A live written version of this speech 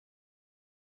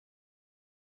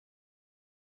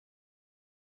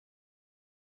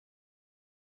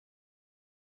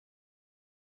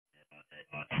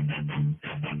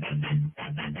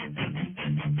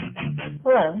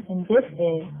Hello, and this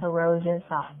is Hiroja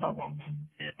Soft Bubble.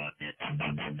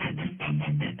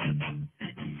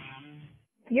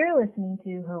 You're listening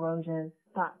to Hiroja's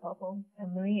Thought Bubble,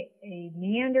 a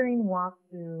meandering walk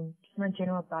through my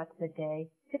general thoughts of the day.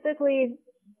 Typically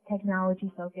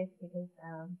technology focused because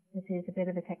this is a bit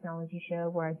of a technology show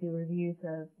where I do reviews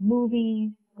of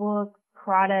movies, books,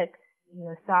 products,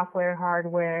 software,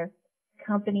 hardware,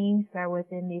 companies that are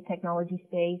within the technology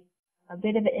space. A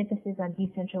bit of an emphasis on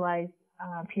decentralized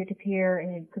peer-to-peer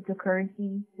and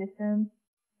cryptocurrency systems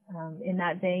in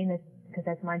that vein, because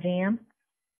that's my jam.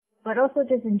 But also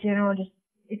just in general,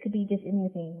 it could be just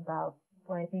anything about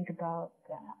what I think about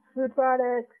food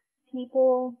products,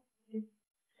 people, just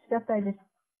stuff that just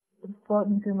is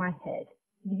floating through my head.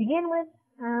 To begin with,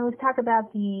 let's talk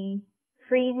about the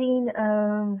freezing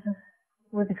of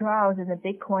withdrawals in the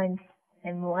Bitcoin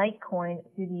and Litecoin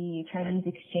to the Chinese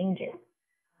exchanges.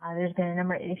 There's been a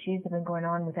number of issues that have been going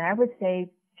on with that. I would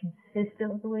say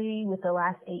consistently with the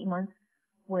last 8 months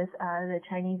with the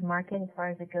Chinese market as far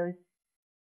as it goes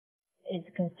is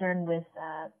concerned with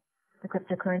the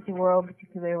cryptocurrency world,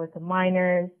 particularly with the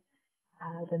miners,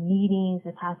 the meetings,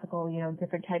 the possible,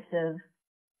 different types of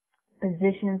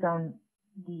positions on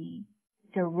the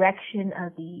direction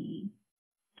of the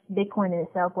Bitcoin in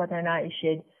itself, whether or not it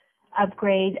should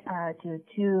upgrade to a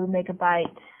 2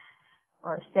 megabyte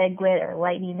or SegWit or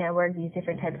Lightning Network, these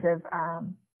different types of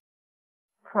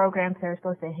programs that are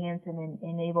supposed to enhance and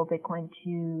enable Bitcoin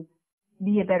to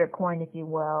be a better coin, if you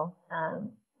will,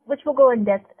 which we'll go in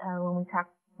depth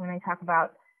when I talk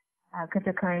about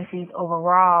cryptocurrencies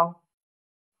overall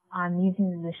on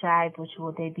Musings of the Shive, which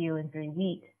will debut in 3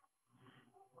 weeks.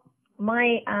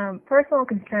 My personal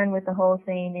concern with the whole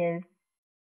thing is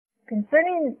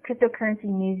concerning cryptocurrency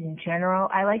news in general.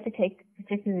 I like to take,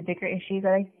 particularly the bigger issues,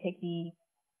 I like to take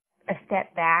a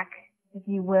step back, if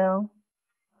you will.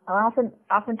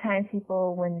 Oftentimes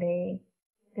people, when the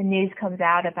news comes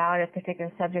out about a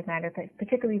particular subject matter,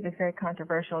 particularly if it's very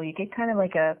controversial, you get kind of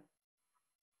like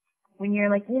when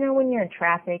you're in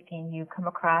traffic and you come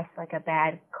across like a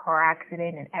bad car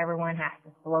accident and everyone has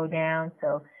to slow down,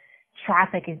 so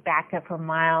traffic is backed up for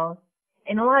miles.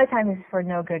 And a lot of times it's for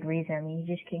no good reason. I mean,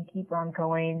 you just can keep on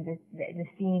going. The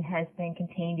scene has been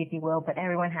contained, if you will, but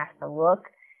everyone has to look.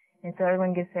 And so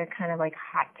everyone gives their kind of like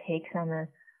hot takes on it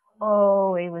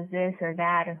was this or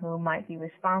that, or who might be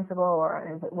responsible,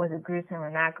 or was it gruesome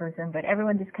or not gruesome. But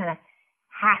everyone just kind of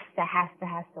has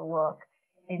to look.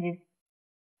 And just,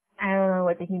 I don't know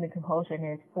what the human compulsion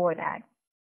is for that.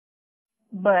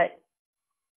 But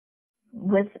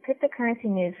with cryptocurrency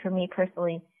news, for me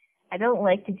personally, I don't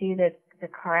like to do the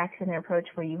car accident approach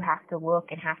where you have to look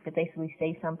and have to basically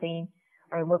say something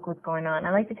or look what's going on.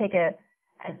 I like to take a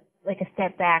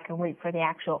step back and wait for the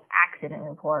actual accident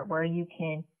report where you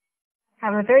can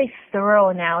have a very thorough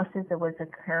analysis of what's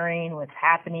occurring, what's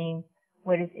happening,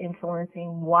 what is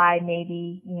influencing, why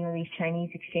maybe, these Chinese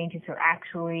exchanges are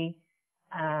actually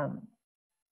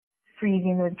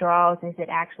freezing the withdrawals. Is it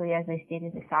actually, as they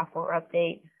stated, a software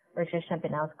update, or is there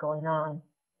something else going on?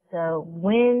 So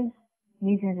when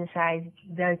Musings of the Shive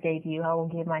does debut, I will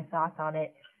give my thoughts on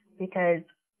it because,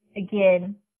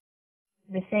 again,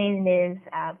 the saying is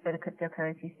for the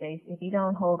cryptocurrency space, if you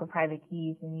don't hold the private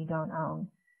keys, then you don't own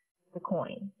the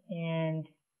coin. And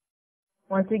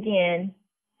once again,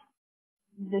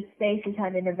 the space is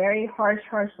having a very harsh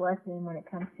lesson when it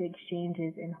comes to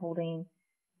exchanges and holding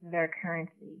their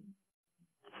currency.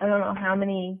 I don't know how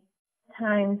many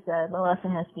times the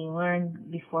lesson has to be learned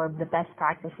before the best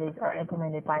practices are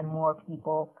implemented by more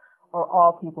people or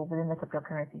all people within the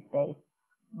cryptocurrency space.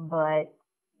 But,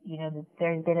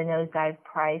 there's been a nosedive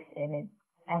price, and it's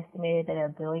estimated that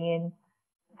 $1 billion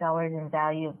in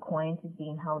value of coins is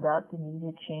being held up in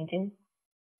these exchanges.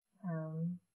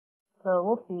 So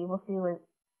we'll see. We'll see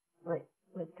what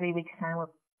 3 weeks time what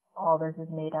all this is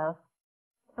made of.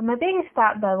 My biggest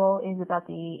thought bubble is about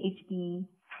the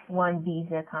HB1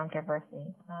 visa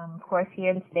controversy. Of course, here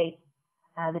in the States,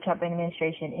 the Trump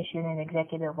administration issued an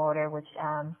executive order which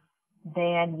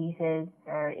banned visas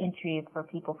or entry for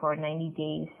people for 90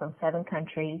 days from 7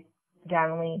 countries,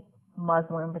 predominantly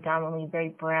Muslim, predominantly very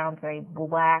brown, very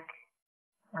black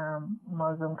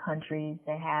Muslim countries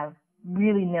that have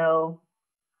really no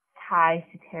ties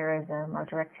to terrorism or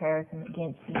direct terrorism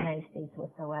against the United States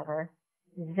whatsoever.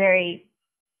 It's very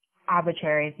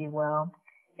arbitrary, if you will.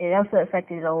 It also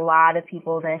affected a lot of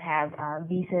people that have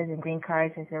visas and green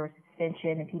cards as there was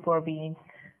suspension, and people are being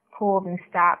pulled and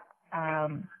stopped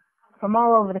from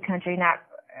all over the country, not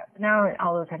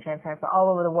all over the country, but all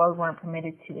over the world weren't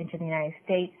permitted to enter the United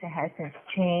States. It has since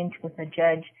changed with a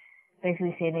judge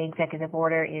basically saying the executive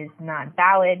order is not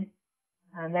valid.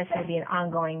 That's going to be an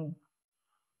ongoing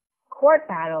court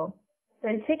battle. So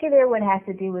in particular, what it has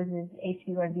to do with is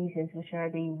H-1B visas, which are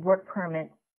the work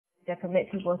permits that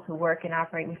permit people to work and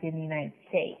operate within the United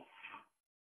States.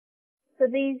 So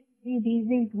these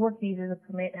work visas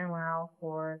permit and allow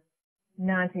for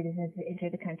non-citizens to enter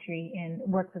the country and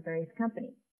work for various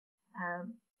companies.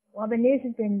 While the news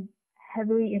has been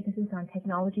heavily emphasis on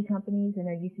technology companies and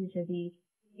their usage of the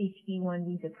H-1B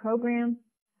visa program,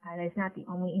 that's not the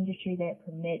only industry that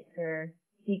permits or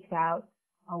seeks out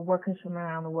workers from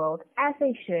around the world, as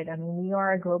they should. I mean, we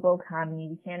are a global economy.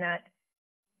 We cannot,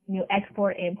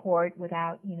 export, import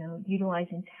without,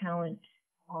 utilizing talent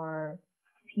or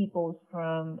people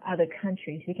from other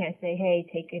countries. We can't say, hey,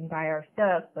 take and buy our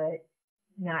stuff, but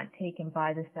not take and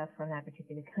buy the stuff from that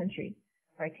particular country.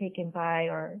 Or take and buy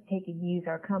or take and use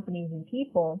our companies and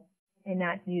people and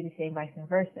not do the same vice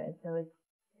versa. So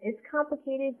it's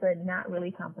complicated, but not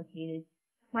really complicated.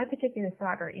 My particular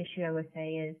thought or issue, I would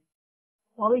say, is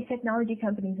all these technology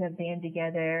companies have band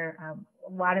together.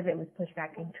 A lot of it was pushed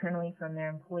back internally from their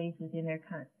employees within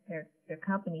their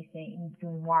companies, saying,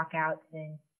 doing walkouts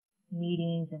and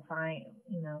meetings and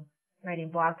writing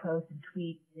blog posts and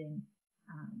tweets and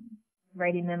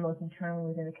writing memos internally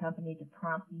within the company to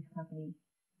prompt these companies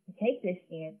to take this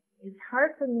stance. It's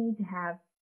hard for me to have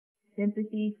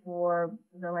sympathy for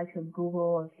the likes of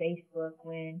Google and Facebook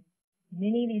when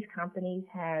many of these companies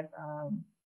have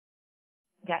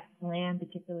got slammed,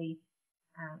 particularly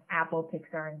Apple,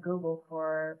 Pixar, and Google,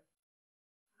 for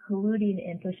colluding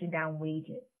and pushing down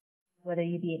wages, whether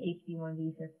you be an H-1B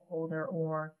visa holder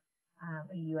or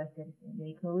a U.S. citizen.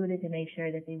 They colluded to make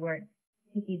sure that they weren't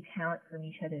taking talent from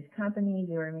each other's companies.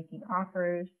 They were making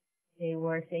offers. They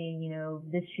were saying,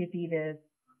 this should be the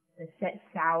set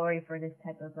salary for this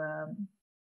type of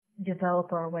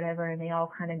developer or whatever, and they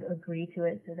all kind of agreed to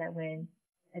it so that when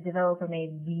a developer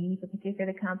may leave a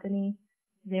particular company,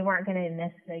 they weren't going to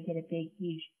necessarily get a big,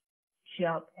 huge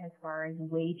jump as far as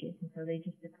wages. And so they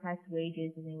just depressed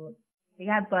wages, and they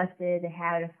got busted. They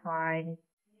had a fine.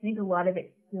 I think a lot of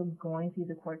it's still going through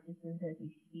the court systems as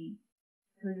we speak.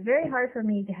 So it's very hard for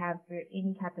me to have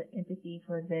any type of empathy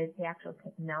for the actual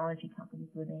technology companies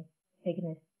when they're taking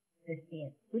this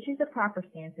stance, which is the proper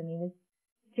stance. I mean, this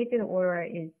particular order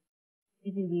is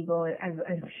illegal.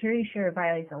 I'm sure it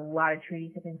violates a lot of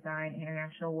treaties that have been signed,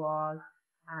 international laws,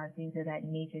 things of that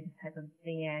nature, this type of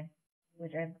ban,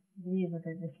 which I believe with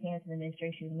the stance of the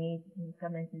administration may in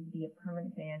some instances be a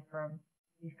permanent ban from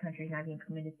these countries not being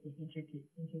permitted to enter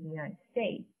the United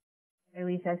States. At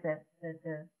least that's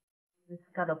the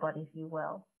scuttlebutt, if you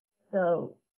will.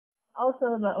 So also,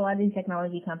 a lot of these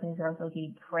technology companies are also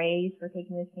getting praised for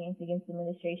taking this stance against the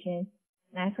administration.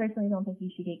 And I personally don't think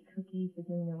you should get cookies for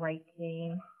doing the right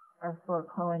thing or for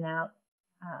calling out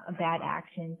bad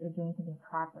actions or doing something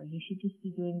proper. You should just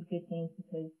be doing good things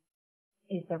because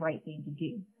it's the right thing to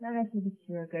do. Not necessarily because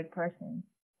you're a good person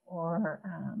or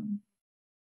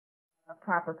a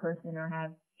proper person or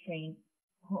have trained,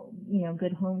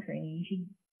 good home training. You should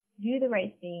do the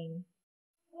right thing,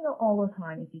 all the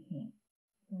time if you can.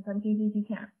 In some cases you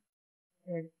can't.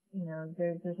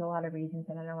 There's a lot of reasons,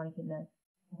 and I don't want to get into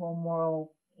the whole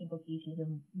moral implications of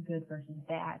good versus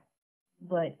bad.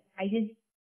 But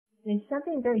there's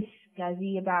something very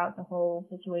scuzzy about the whole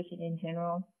situation in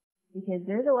general, because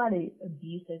there's a lot of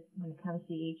abuse when it comes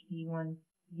to H-1B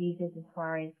visas as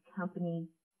far as companies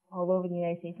all over the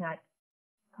United States not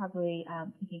properly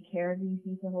taking care of these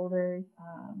visa holders,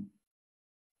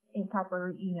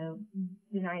 improper,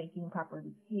 they're not getting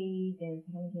properly paid, they're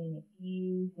getting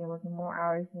abused, they're working more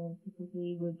hours than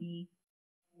typically would be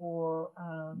for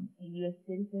a U.S.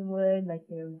 citizen would, like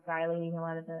they're violating a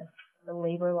lot of the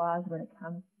labor laws when it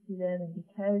comes to them, and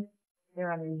because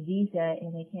they're on a visa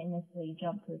and they can't necessarily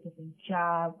jump to a different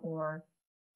job, or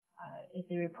if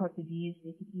they report abuse,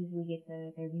 they could easily get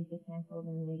their visa canceled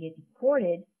and then they get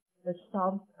deported, which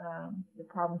solves the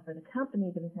problem for the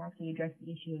company, but doesn't actually address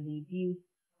the issue of the abuse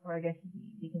or address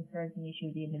the concerns and issue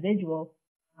of the individual.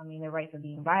 Their rights are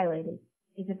being violated.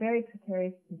 It's a very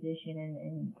precarious position,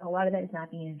 and a lot of that is not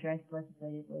being addressed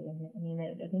legislatively.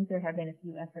 I think there have been a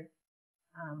few efforts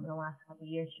in the last couple of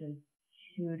years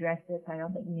to address this. I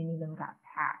don't think many of them got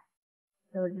passed.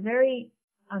 So it's very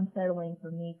unsettling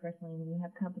for me personally when you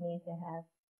have companies that have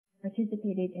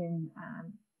participated in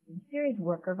serious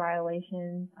worker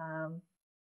violations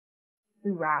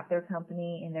throughout their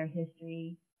company and their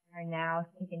history, are now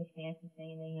taking a stance and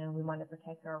saying that, we want to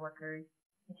protect our workers,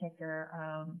 protect our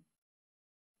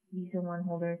visa one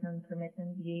holders, and permit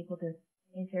them to be able to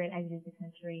enter and exit the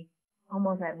country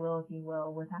almost at will, if you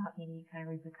will, without any kind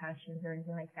of repercussions or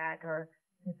anything like that, or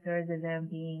 2/3 of them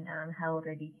being held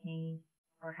or detained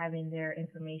or having their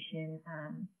information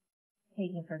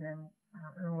taken from them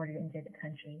in order to enter the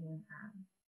country.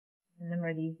 A number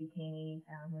of these detainees,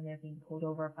 when they're being pulled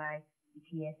over by the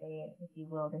TSA, if you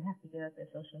will, they have to give up their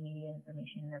social media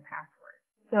information and their password.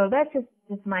 So that's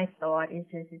just my thought. It's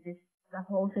just the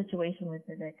whole situation with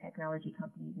the technology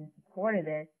companies in support of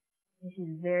this. This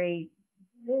is very,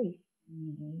 very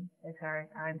easy as far as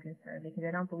I'm concerned, because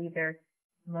I don't believe their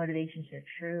motivations are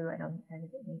true.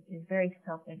 It's very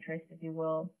self-interest, if you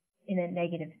will, in a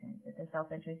negative sense. That the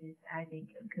self-interest is, I think,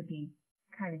 could be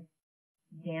kind of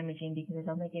damaging, because I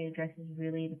don't think it addresses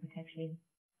really the protection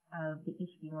of the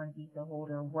H-1B visa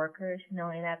holder workers.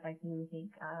 Knowing that, I do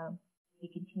think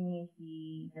it continues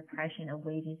the depression of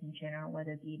wages in general,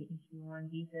 whether it be the H-1B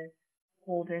visa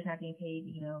holders not being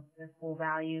paid, their full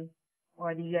value,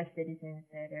 or the U.S. citizens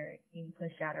that are being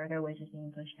pushed out, or their wages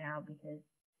being pushed out because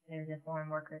there's a foreign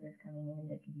worker that's coming in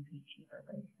that can be paid cheaper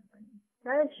by these companies.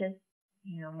 That's just,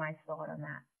 my thought on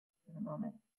that for the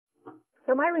moment.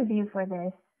 So my review for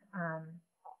this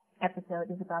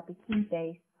episode is about the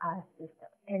Keybase system.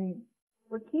 And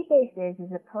what Keybase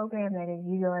is a program that is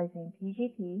utilizing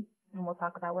PGP, and we'll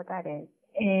talk about what that is,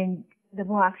 and the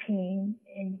blockchain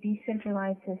and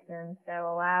decentralized systems that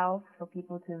allow for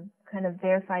people to kind of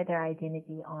verify their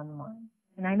identity online.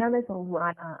 And I know there's a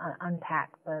lot to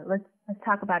unpack, but let's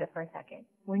talk about it for a second.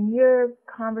 When you're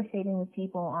conversating with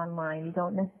people online, you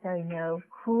don't necessarily know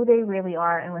who they really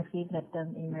are unless you've met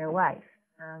them in real life.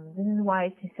 This is why,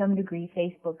 to some degree,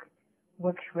 Facebook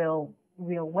works real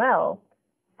well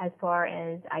as far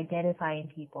as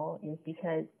identifying people, is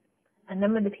because a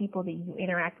number of the people that you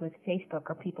interact with Facebook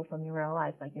are people from your real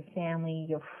life, like your family,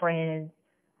 your friends,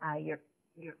 your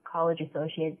college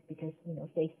associates, because,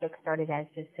 Facebook started as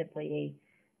just simply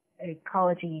a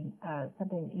college,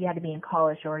 something you had to be in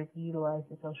college or to utilize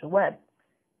the social web.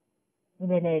 And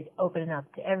then it opened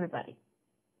up to everybody.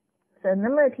 So a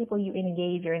number of people you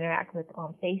engage or interact with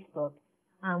on Facebook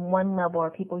on one level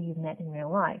are people you've met in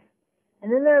real life.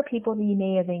 And then there are people that you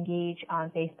may have engaged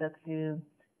on Facebook through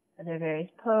their various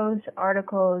posts,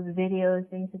 articles, videos,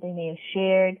 things that they may have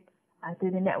shared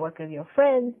through the network of your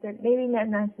friends that maybe not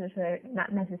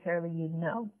necessarily you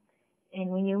know. And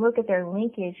when you look at their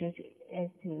linkage as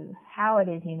to how it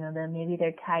is you know them, maybe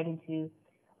they're tied into,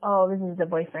 oh, this is the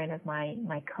boyfriend of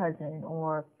my cousin,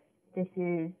 or this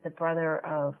is the brother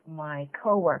of my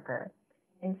coworker.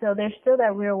 And so there's still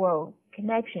that real world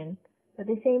connection, but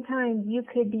at the same time, you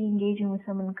could be engaging with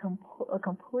someone, a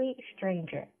complete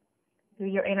stranger, through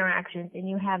your interactions, and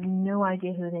you have no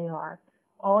idea who they are.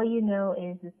 All you know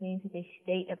is the things that they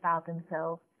state about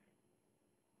themselves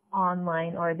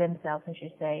online, or themselves, I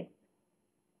should say,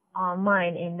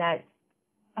 online, and that's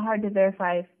hard to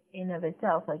verify in of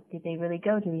itself. Like, did they really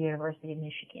go to the University of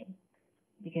Michigan?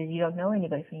 Because you don't know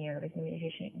anybody from the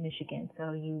University of Michigan,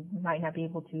 so you might not be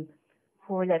able to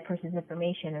forward that person's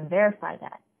information and verify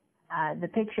that. The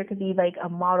picture could be like a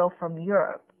model from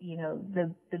Europe.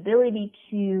 The ability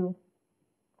to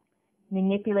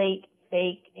manipulate,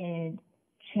 fake, and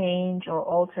change or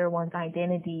alter one's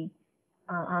identity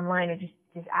online, or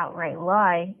just outright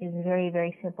lie, is very,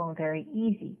 very simple and very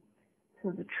easy.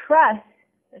 So the trust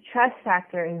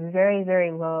factor is very,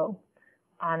 very low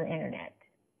on the internet.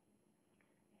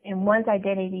 And one's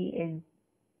identity is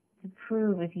to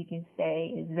prove, if you can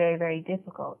say, is very, very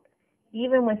difficult.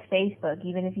 Even with Facebook,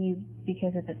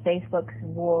 because of the Facebook's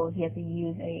rules, you have to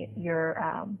use your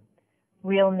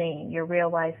real name, your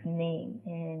real life name.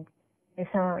 And if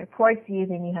someone reports you,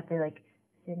 then you have to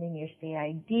send in your state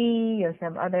ID or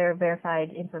some other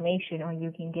verified information, or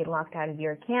you can get locked out of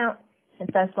your account and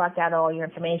thus locked out all your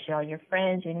information, all your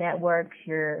friends, your networks,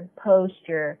 your posts,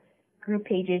 your group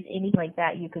pages, anything like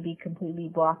that, you could be completely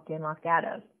blocked and locked out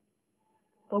of.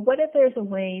 But what if there's a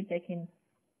way that can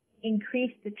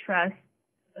increase the trust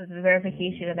of the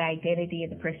verification of the identity of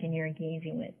the person you're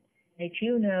engaging with? That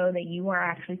you know that you are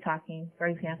actually talking, for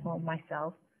example,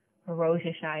 myself,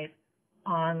 Hiroja Shive,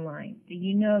 online. That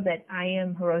you know that I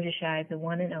am Hiroja Shive, the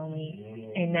one and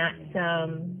only, and not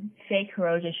some fake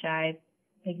Hiroja Shive.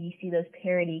 Like you see those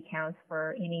parody accounts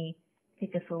for any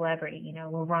pick a celebrity,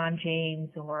 LeBron James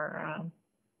or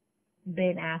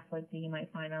Ben Affleck that you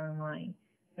might find online,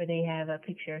 where they have a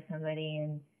picture of somebody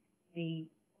and they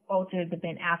altered the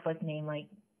Ben Affleck name, like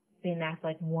Ben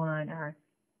Affleck 1, or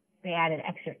they added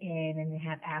extra N and they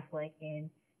have Affleck, and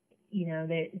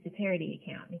it's a parody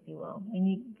account, if you will.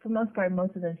 And for the most part,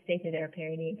 most of them state that they're a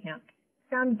parody account.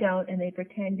 Some don't, and they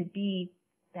pretend to be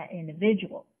that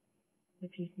individual,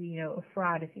 which is a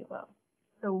fraud, if you will.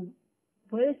 So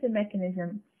what is the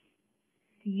mechanism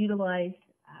to utilize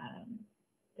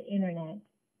the internet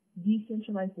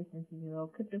decentralized systems, if you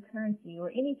will, cryptocurrency, or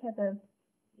any type of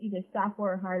either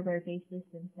software or hardware-based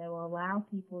systems that will allow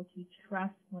people to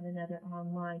trust one another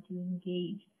online, to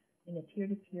engage in a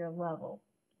peer-to-peer level.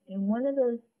 And one of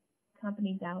those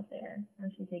companies out there, I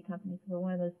should say companies, but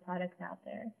one of those products out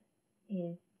there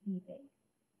is Keybase.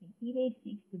 And Keybase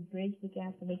seeks to bridge the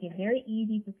gap to make it very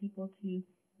easy for people to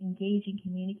engage and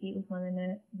communicate with one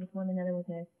another with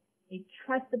a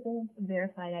trustable,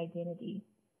 verified identity.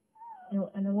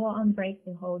 And it will unbreak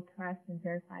the whole trust and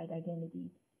verified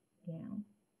identity down.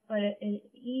 But an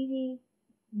easy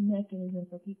mechanism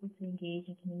for people to engage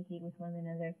and communicate with one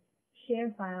another,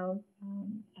 share files.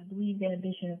 I believe the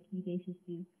ambition of Keybase is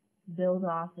to build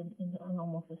off into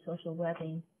almost a social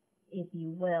webbing, if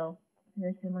you will, in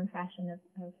a similar fashion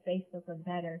of Facebook or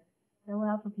better, to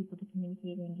allow for people to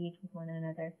communicate and engage with one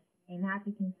another and not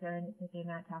be concerned that they're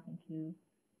not talking to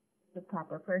the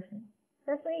proper person.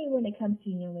 Especially when it comes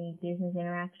to, business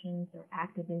interactions or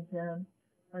activism,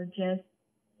 or just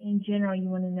in general, you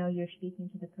want to know you're speaking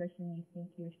to the person you think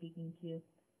you're speaking to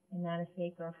and not a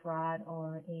fake or a fraud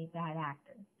or a bad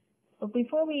actor. But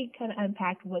before we kind of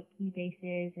unpack what Keybase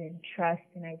is and trust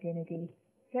and identity,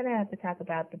 we kind of have to talk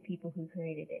about the people who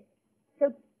created it.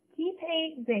 So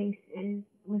Keybase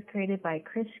was created by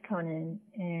Chris Conan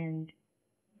and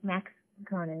Max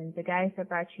Conan, the guys that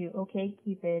brought you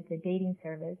OkCupid, the dating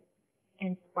service,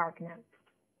 and SparkNotes.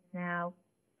 Now,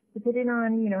 depending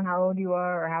on, how old you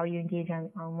are or how you engage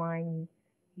online,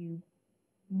 you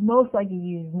most likely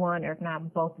use one or if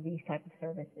not both of these types of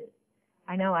services.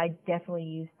 I know I definitely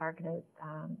used SparkNotes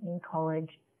in college,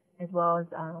 as well as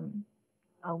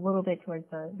a little bit towards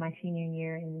my senior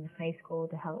year in high school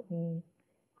to help me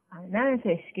not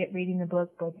necessarily skip reading the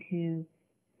book, but to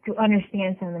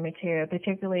understand some of the material,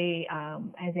 particularly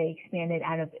as they expanded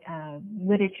out of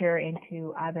literature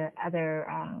into other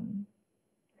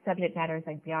subject matters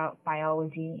like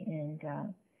biology and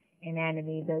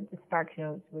anatomy. The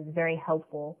SparkNotes was very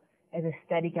helpful as a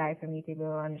study guide for me to be able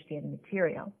to understand the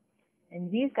material. And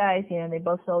these guys, they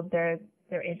both sold their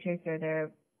interest or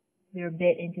their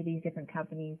bit into these different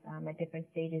companies at different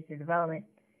stages of development.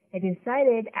 They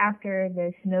decided after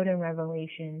the Snowden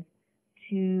revelations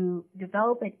to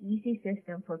develop an easy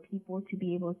system for people to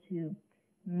be able to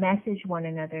message one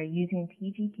another using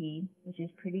PGP, which is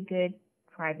pretty good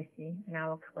privacy, and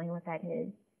I'll explain what that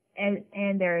is,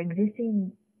 and their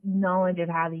existing knowledge of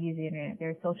how to use the internet,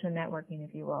 their social networking,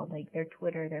 if you will, like their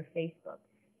Twitter, their Facebook,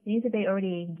 things that they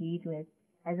already engage with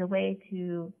as a way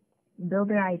to build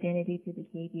their identity to the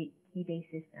Keybase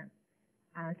system.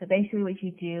 So basically what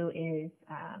you do is,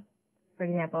 for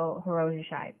example, Hiroja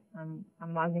Shibe.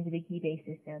 I'm logged into the Keybase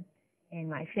system, and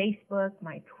my Facebook,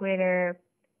 my Twitter,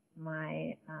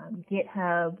 my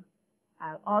GitHub,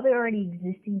 all the already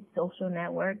existing social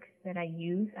networks that I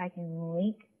use, I can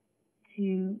link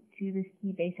to this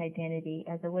Keybase identity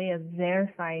as a way of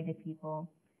verifying to people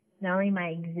not only my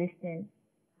existence,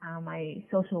 my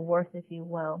social worth, if you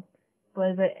will,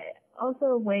 but also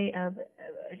a way of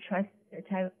a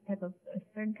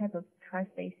certain type of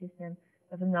trust-based system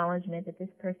of acknowledgement that this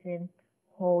person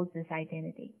holds this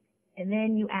identity. And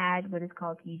then you add what is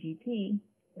called PGP,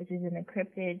 which is an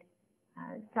encrypted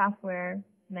software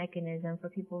mechanism for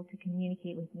people to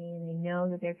communicate with me, and they know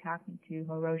that they're talking to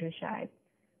Hiroja Shibe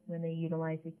when they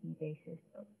utilize the Keybase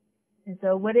system. And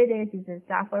so what it is a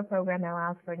software program that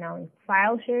allows for not only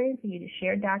file sharing, for you to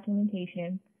share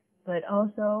documentation, but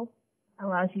also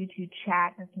allows you to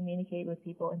chat or communicate with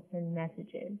people and send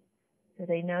messages. So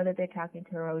they know that they're talking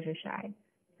to Hiroja Shibe.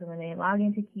 So when they log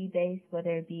into Keybase,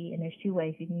 whether it be, and there's two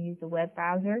ways, you can use the web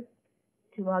browser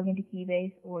to log into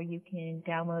Keybase, or you can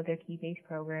download their Keybase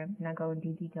program, and I'll go into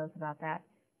details about that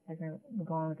as I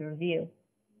go on with the review.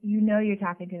 You know you're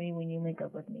talking to me when you link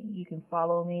up with me. You can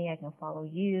follow me, I can follow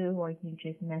you, or you can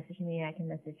just message me, I can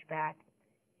message back.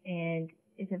 And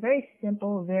it's a very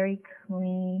simple, very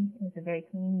clean, it's a very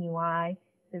clean UI.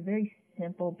 It's a very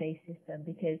simple base system,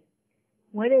 because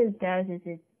what it does is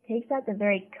it takes out the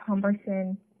very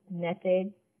cumbersome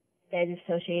method that is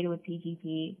associated with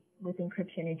PGP, with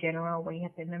encryption in general, where you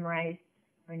have to memorize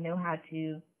or know how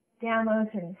to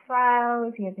download certain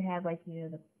files. You have to have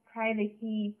the private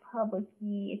key, public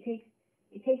key.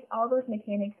 It takes all those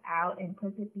mechanics out and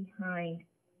puts it behind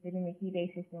within the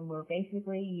Keybase system, where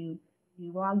basically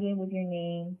you log in with your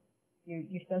name,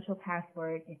 your social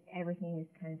password, and everything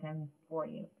is kind of done for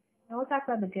you. And we'll talk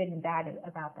about the good and bad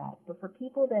about that. But for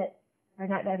people that are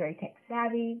not that very tech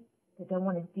savvy, that don't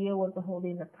want to deal with the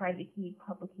holding the private key,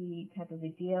 public key type of a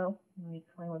deal, and we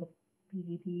explain what a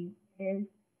PGP is,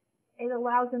 it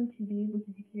allows them to be able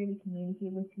to securely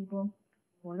communicate with people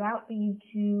without being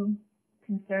too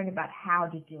concerned about how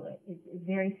to do it. It's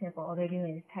very simple. All they're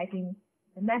doing is typing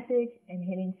the message and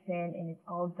hitting send, and it's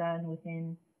all done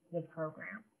within the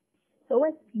program. So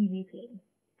what's PGP?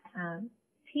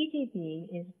 PGP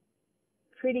is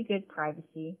pretty good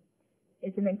privacy.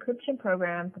 It's an encryption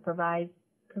program that provides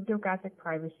cryptographic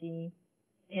privacy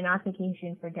and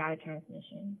authentication for data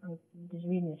transmission. I'm just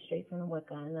reading it straight from the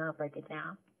Wicca, and then I'll break it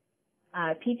down.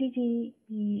 PGP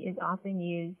is often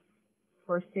used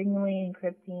for signaling,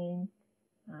 encrypting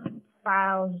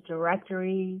files,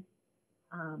 directories,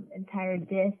 entire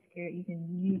disk. You can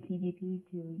use PGP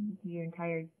to your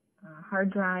entire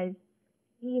hard drive,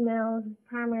 emails.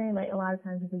 Primarily, like a lot of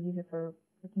times people use it for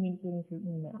communicating through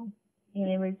email. And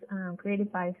it was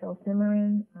created by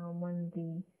Sonor, one of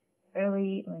the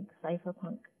early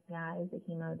cypherpunk guys that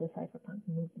came out of the cypherpunk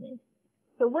movement.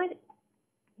 So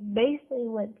basically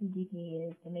what PGP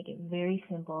is, to make it very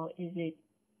simple, is it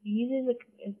uses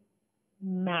a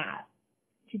math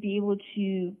to be able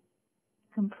to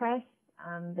compress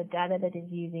the data that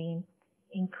it's using,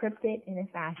 encrypt it in a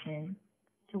fashion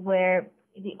to where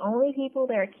the only people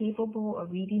that are capable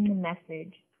of reading the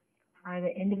message are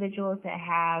the individuals that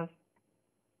have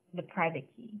the private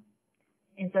key.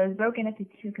 And so it's broken into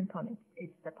two components.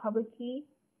 It's the public key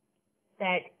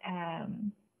that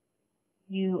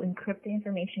you encrypt the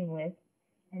information with,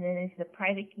 and then it's the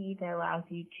private key that allows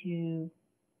you to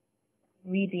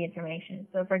read the information.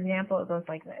 So for example, it goes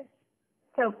like this.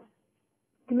 So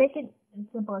to make it as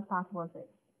simple as possible, is this.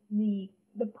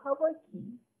 The public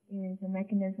key is a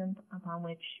mechanism upon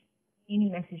which any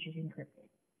message is encrypted.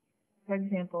 For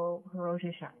example,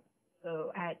 Hiroja Shide.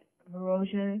 So at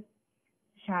Hiroja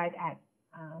Shide at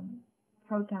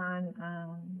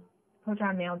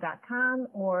protonmail.com,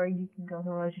 or you can go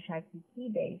Hiroja Shide through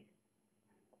Keybase.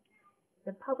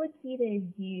 The public key that is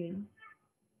used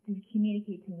to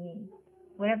communicate to me,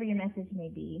 whatever your message may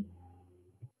be.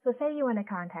 So say you want to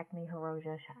contact me, Hiroja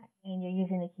Shide, and you're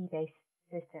using the Keybase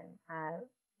system.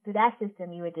 Through that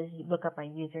system, you would just look up my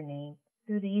username.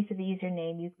 Through the use of the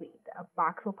username, a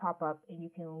box will pop up, and you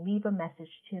can leave a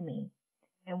message to me.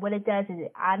 And what it does is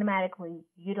it automatically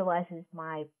utilizes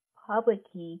my public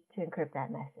key to encrypt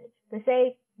that message. But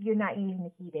say you're not using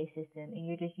the Keybase system, and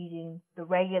you're just using the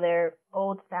regular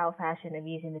old-style fashion of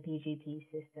using the PGP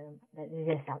system that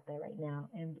exists out there right now.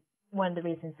 And one of the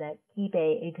reasons that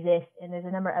Keybase exists, and there's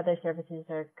a number of other services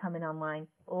that are coming online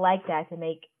like that to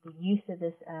make the use of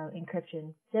this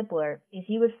encryption simpler, is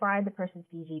you would find the person's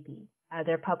PGP,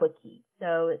 their public key.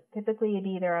 So typically it'd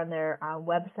be either on their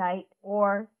website,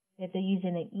 or if they're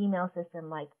using an email system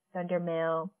like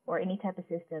Thundermail or any type of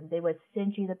system, they would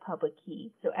send you the public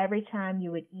key. So every time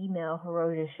you would email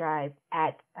Hiroja Shide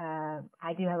at,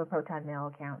 I do have a Proton Mail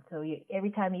account, so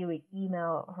every time you would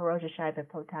email Hiroja Shide at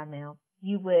Proton Mail,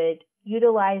 you would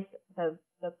utilize the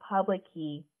public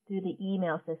key through the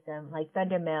email system, like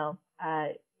Thundermail.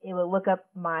 It will look up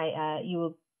you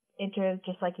will enter,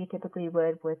 just like you typically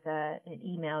would with an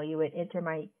email, you would enter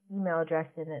my email address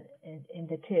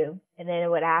into two, and then it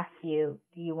would ask you,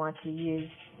 do you want to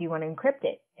encrypt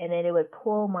it? And then it would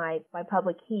pull my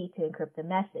public key to encrypt the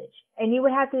message. And you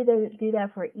would have to do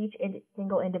that for each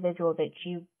single individual that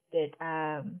you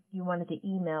wanted to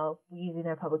email using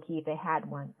their public key if they had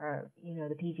one, or,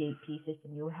 the PGP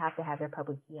system. You would have to have their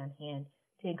public key on hand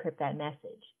to encrypt that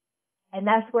message. And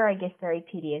that's where it gets very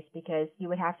tedious, because you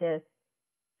would have to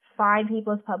find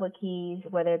people's public keys,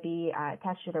 whether it be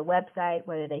attached to their website,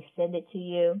 whether they send it to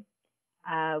you,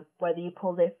 whether you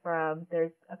pulled it from,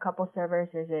 there's a couple servers.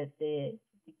 There's the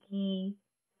key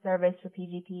service for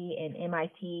PGP, and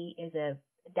MIT is a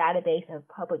database of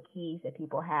public keys that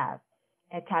people have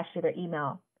attached to their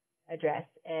email address.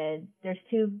 And there's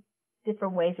two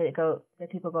different ways that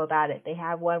people go about it. They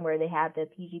have one where they have the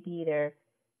PGP,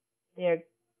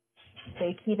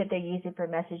 the key that they're using for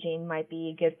messaging might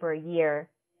be good for a year,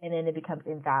 and then it becomes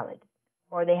invalid,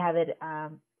 or they have it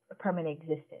a permanent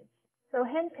existence. So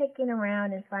handpicking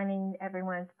around and finding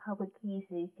everyone's public keys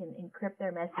so you can encrypt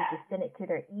their message and send it to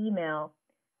their email,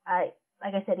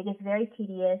 like I said, it gets very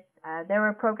tedious. There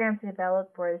were programs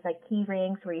developed where it's like key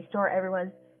rings where you store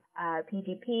everyone's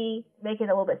PGP, make it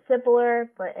a little bit simpler,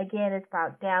 but again, it's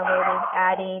about downloading,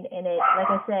 adding, and like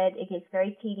I said, it gets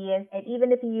very tedious. And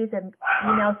even if you use an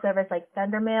email service like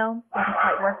Thundermail, it doesn't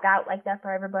quite work out like that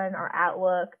for everyone, or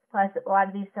Outlook. Plus, a lot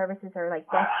of these services are like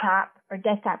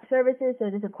desktop services, so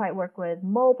it doesn't quite work with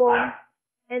mobile.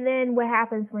 And then what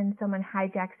happens when someone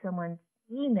hijacks someone's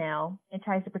email and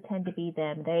tries to pretend to be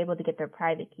them? They're able to get their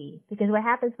private key. Because what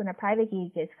happens when a private key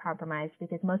gets compromised,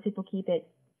 because most people keep it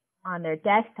on their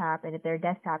desktop, and if their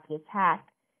desktop gets hacked,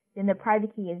 then the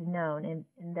private key is known,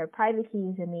 and their private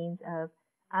key is a means of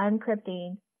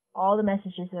unencrypting all the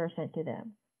messages that are sent to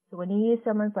them. So when you use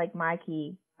someone's like my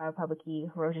key, public key,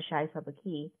 Hiroshi Shai's public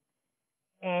key,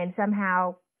 and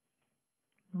somehow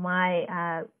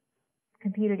my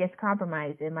computer gets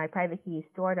compromised and my private key is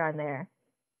stored on there,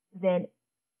 then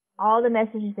all the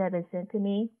messages that have been sent to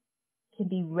me can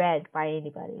be read by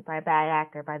anybody, by a bad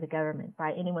actor, by the government,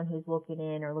 by anyone who's looking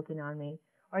in or looking on me,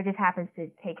 or just happens to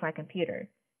take my computer.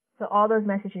 So all those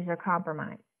messages are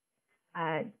compromised.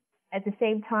 At the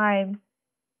same time,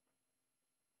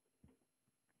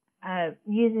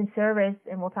 using servers,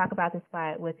 and we'll talk about this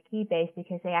with Keybase,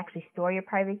 because they actually store your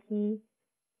private key.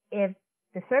 If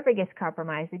the server gets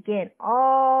compromised, again,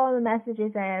 all the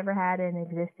messages I ever had in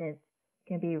existence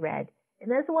can be read. And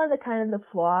that's one of the kind of the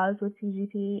flaws with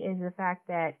PGP, is the fact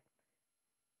that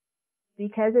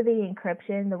because of the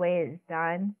encryption, the way it's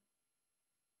done,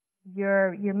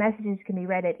 your messages can be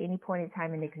read at any point in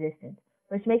time in existence,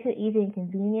 which makes it easy and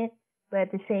convenient. But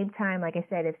at the same time, like I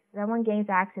said, if someone gains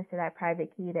access to that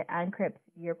private key that encrypts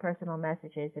your personal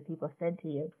messages that people send to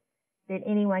you, then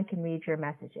anyone can read your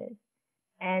messages.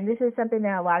 And this is something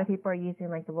that a lot of people are using,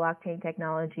 like the blockchain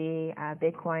technology,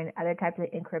 Bitcoin, other types of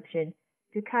encryption,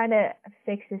 to kind of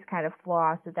fix this kind of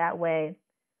flaw. So that way,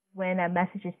 when a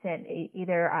message is sent,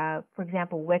 either, for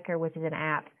example, Wicker, which is an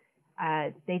app,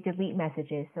 they delete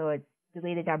messages. So it's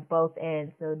deleted on both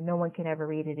ends, so no one can ever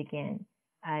read it again.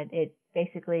 It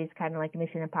basically is kind of like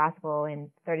Mission Impossible.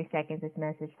 In 30 seconds, this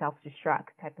message self-destruct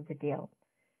type of a deal.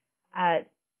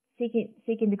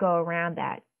 Seeking to go around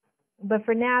that. But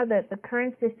for now, the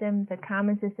current system, the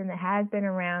common system that has been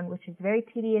around, which is very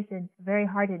tedious and very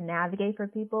hard to navigate for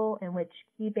people, and which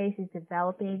Keybase is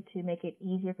developing to make it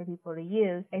easier for people to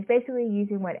use, is basically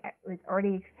using what is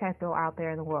already acceptable out there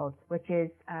in the world, which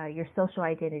is your social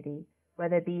identity,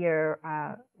 whether it be your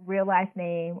real life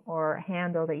name or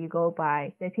handle that you go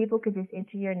by, that people could just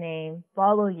enter your name,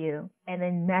 follow you, and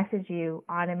then message you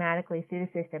automatically through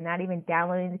the system, not even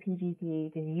downloading the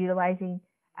PGP, just utilizing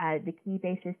the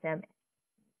Keybase system,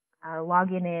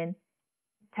 logging in,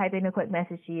 typing a quick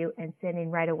message to you, and sending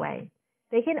right away.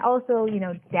 They can also,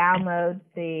 download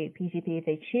the PGP if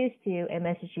they choose to and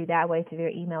message you that way through their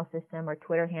email system or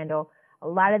Twitter handle. A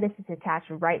lot of this is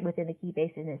attached right within the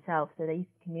Keybase in itself, so that you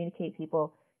can communicate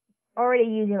people already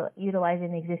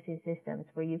utilizing existing systems,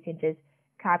 where you can just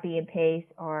copy and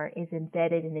paste, or is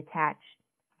embedded and attached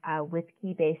with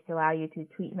Keybase to allow you to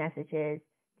tweet messages,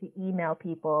 to email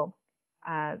people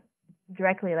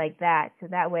directly like that. So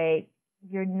that way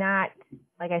you're not,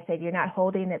 like I said, you're not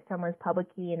holding at someone's public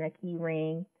key in a key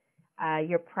ring.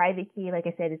 Your private key, like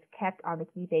I said, is kept on the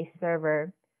Keybase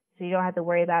server, so you don't have to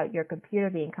worry about your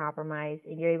computer being compromised,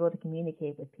 and you're able to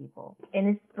communicate with people.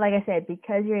 And it's, like I said,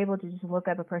 because you're able to just look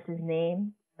up a person's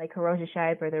name, like Hiroshi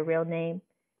Shai, or their real name,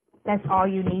 that's all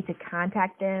you need to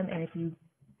contact them. And if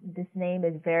this name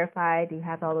is verified, you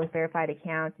have all those verified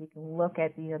accounts, you can look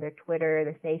at their Twitter,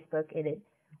 their Facebook, and it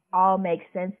all makes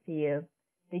sense to you,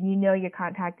 then you're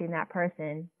contacting that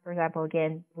person. For example,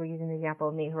 again, we're using the example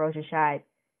of me, Hiroshi Shai.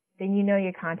 Then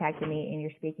you're contacting me and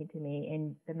you're speaking to me,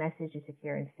 and the message is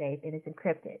secure and safe, and it's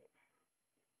encrypted.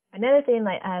 Another thing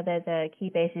that the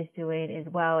Keybase is doing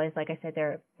as well is, like I said,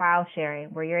 they're file sharing,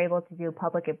 where you're able to do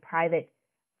public and private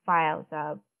files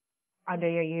under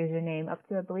your username up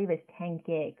to, I believe it's 10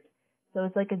 gigs. So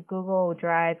it's like a Google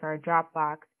Drive or a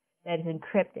Dropbox that is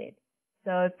encrypted.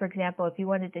 So if, for example, if you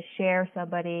wanted to share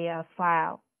somebody a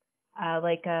file,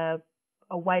 like a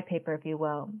white paper, if you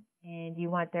will, and you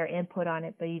want their input on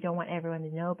it, but you don't want everyone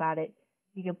to know about it,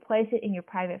 you can place it in your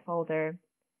private folder,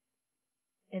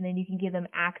 and then you can give them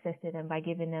access to them by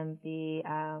giving them the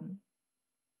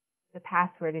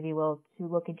password, if you will, to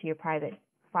look into your private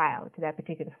file, to that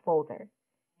particular folder.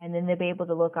 And then they'll be able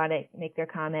to look on it, make their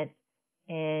comments,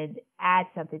 and add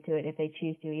something to it if they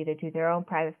choose to, either to their own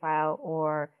private file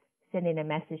or sending a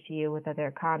message to you with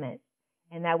other comments.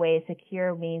 And that way, a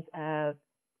secure means of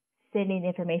sending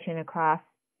information across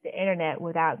the internet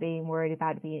without being worried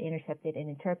about it being intercepted and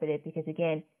interpreted, because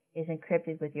again, it's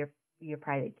encrypted with your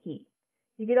private key.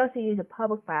 You could also use a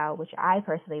public file, which I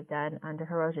personally have done under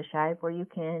Hiroshi Shai, where you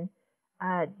can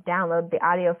download the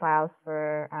audio files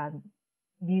for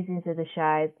musings of the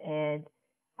Shive, and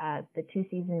the 2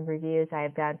 season reviews I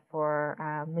have done for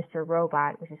Mr.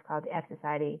 Robot, which is called the F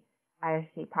Society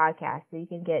IRC podcast. So you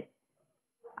can get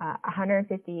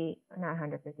 150, not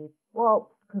 150, well,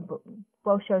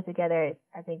 both shows together,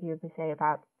 I think you would say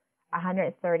about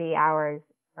 130 hours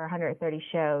or 130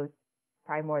 shows,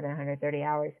 probably more than 130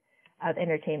 hours of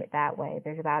entertainment that way.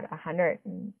 There's about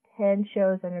 110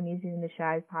 shows under Musings in the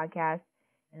Shive podcast,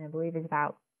 and I believe there's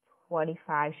about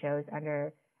 25 shows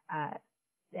under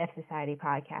the F Society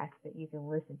podcast that you can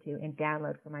listen to and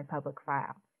download from my public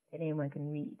file. that anyone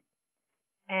can read.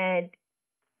 And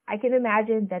I can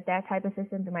imagine that type of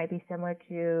system might be similar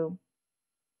to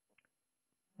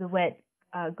what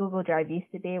Google Drive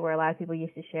used to be, where a lot of people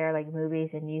used to share like movies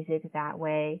and music that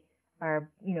way, or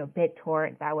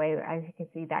BitTorrent that way. As you can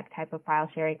see, that type of file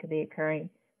sharing could be occurring.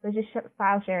 But just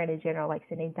file sharing in general, like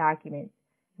sending documents,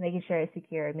 making sure it's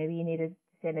secure. Maybe you need to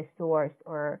send a source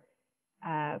or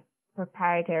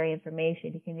proprietary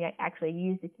information. You can actually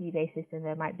use the Keybase system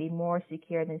that might be more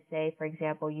secure than, say, for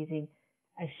example, using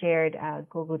a shared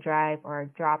Google Drive or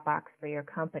Dropbox for your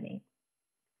company.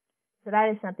 So that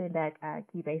is something that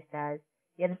Keybase does.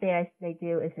 The other thing they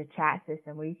do is a chat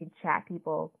system where you can chat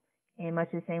people in much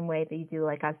the same way that you do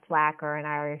like on Slack or an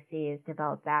IRC is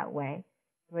developed that way,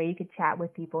 where you can chat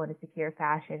with people in a secure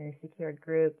fashion, in a secure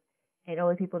group, and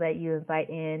only people that you invite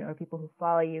in or people who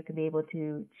follow you can be able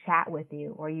to chat with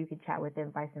you, or you can chat with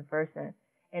them vice versa.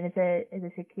 And it's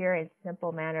a secure and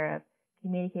simple manner of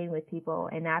communicating with people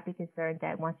and not be concerned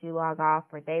that once you log off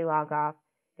or they log off,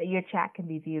 that your chat can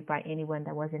be viewed by anyone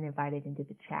that wasn't invited into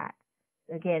the chat.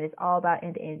 Again, it's all about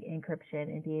end-to-end encryption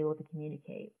and being able to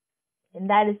communicate. And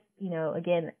that is,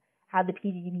 again, how the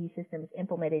PGP system is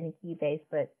implemented in Keybase,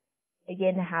 but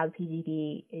again, how the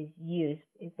PGP is used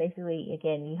is basically,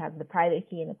 again, you have the private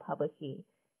key and the public key.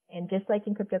 And just like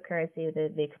in cryptocurrency,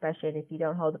 the expression, if you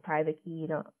don't hold the private key,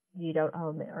 you don't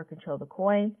own or control the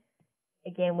coin.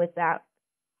 Again, without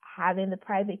having the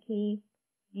private key,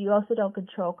 you also don't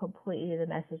control completely the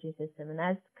messaging system. And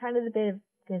that's kind of the bit of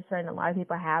concern a lot of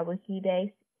people have with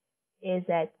Keybase, is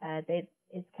that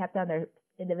it's kept on their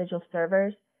individual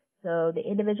servers, so the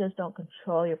individuals don't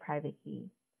control your private key.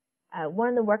 One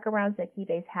of the workarounds that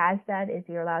Keybase has done is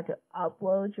you're allowed to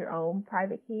upload your own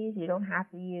private keys. You don't have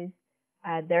to use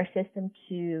their system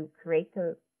to create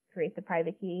the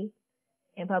private key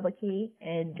and public key.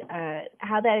 And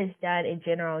how that is done in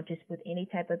general, just with any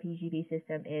type of PGP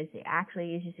system, is it actually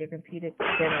uses your computer to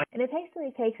generate. And it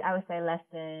basically takes, I would say, less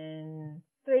than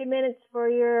 3 minutes for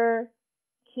your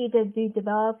key to be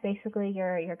developed. Basically,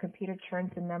 your computer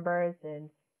churns the numbers and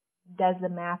does the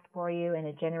math for you, and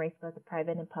it generates both the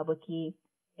private and public key.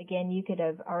 Again, you could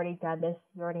have already done this.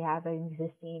 You already have an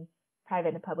existing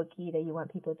private and public key that you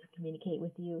want people to communicate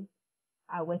with you,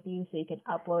 so you can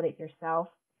upload it yourself.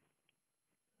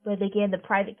 But again, the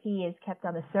private key is kept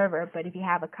on the server, but if you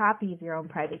have a copy of your own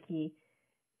private key,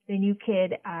 then you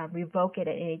could revoke it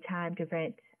at any time to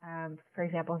prevent, for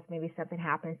example, if maybe something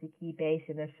happens to Keybase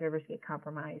and their servers get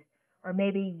compromised. Or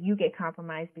maybe you get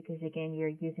compromised because, again, you're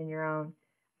using your own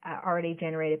already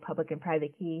generated public and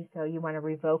private key, so you want to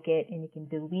revoke it, and you can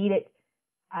delete it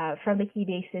from the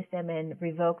Keybase system and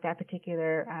revoke that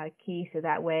particular key, so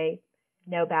that way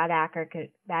no bad actor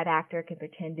can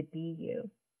pretend to be you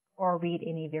or read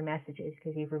any of your messages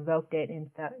because you've revoked it, and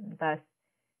thus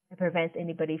it prevents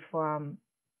anybody from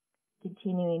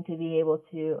continuing to be able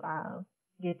to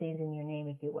do things in your name,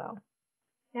 if you will.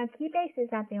 Now, Keybase is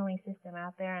not the only system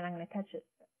out there, and I'm going to touch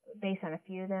base on a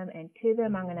few of them, and 2 of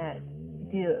them I'm going to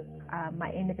do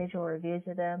my individual reviews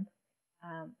of them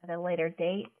at a later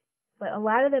date. But a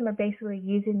lot of them are basically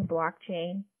using the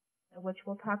blockchain, which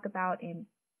we'll talk about in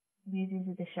Musings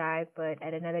of the Shy, but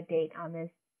at another date on this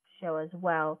show as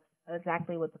well, of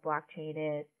exactly what the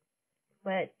blockchain is.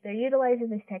 But they're utilizing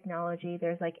this technology.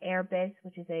 There's like Airbase,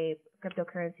 which is a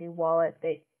cryptocurrency wallet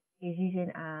that is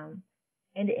using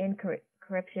end-to-end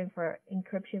encryption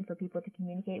for people to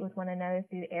communicate with one another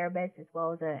through Airbase, as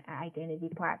well as an identity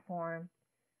platform.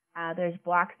 There's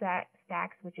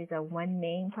Blockstacks, which is a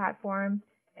one-name platform,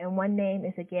 and one-name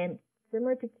is, again,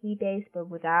 similar to Keybase, but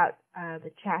without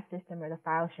the chat system or the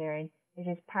file sharing. It's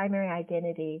just primary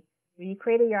identity, where you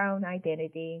create your own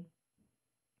identity.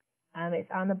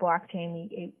 It's on the blockchain.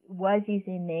 It was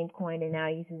using Namecoin and now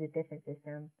uses a different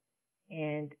system.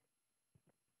 And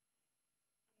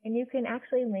you can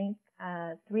actually link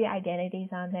 3 identities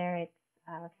on there.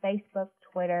 It's Facebook,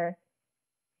 Twitter,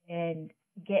 and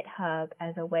GitHub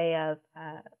as a way of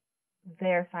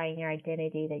verifying your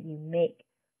identity that you make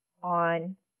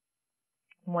on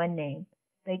one name.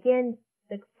 But again,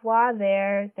 the flaw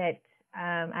there that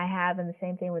I have, and the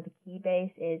same thing with the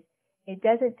Keybase, is it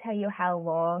doesn't tell you how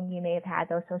long you may have had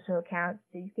those social accounts,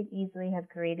 so you could easily have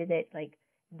created it like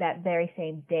that very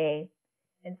same day.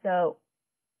 And so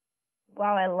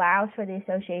while it allows for the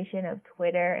association of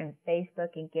Twitter and Facebook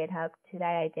and GitHub to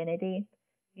that identity,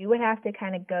 you would have to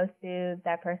kind of go through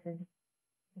that person's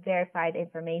verified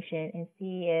information and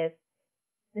see if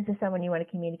this is someone you want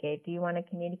to communicate. Do you want to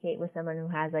communicate with someone who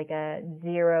has like a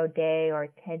 0-day or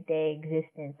 10-day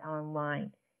existence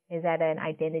online? Is that an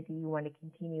identity you want to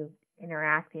continue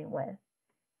interacting with?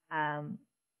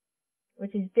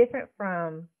 Which is different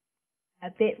from a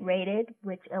bit rated,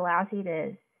 which allows you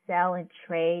to sell and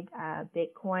trade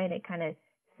Bitcoin. It kind of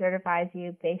certifies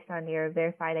you based on your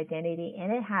verified identity,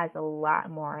 and it has a lot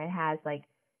more. It has like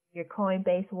your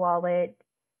Coinbase wallet,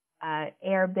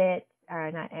 Airbit,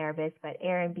 or not Airbit, but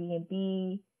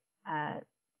Airbnb,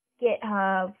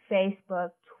 GitHub,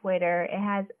 Facebook, Twitter. It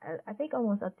has, I think,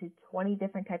 almost up to 20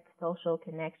 different types of social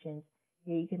connections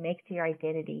that you can make to your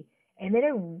identity. And then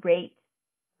it rates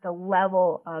the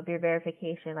level of your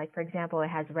verification. Like, for example, it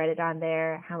has Reddit on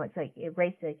there, how much, like, it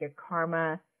rates like your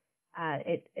karma.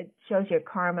 It shows your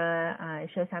karma. It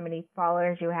shows how many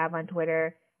followers you have on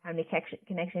Twitter, how many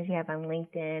connections you have on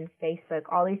LinkedIn, Facebook,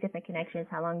 all these different connections,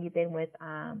 how long you've been with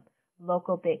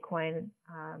local Bitcoin,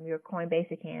 your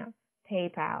Coinbase account,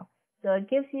 PayPal. So it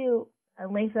gives you a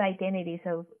link to identity.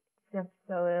 So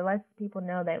it lets people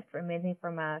know that from anything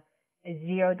from a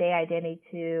 0-day identity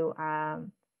to,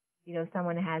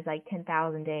 someone that has like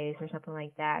 10,000 days or something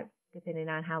like that, depending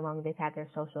on how long they've had their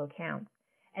social accounts.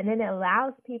 And then it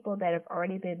allows people that have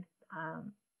already been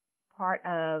part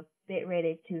of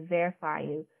BitRated to verify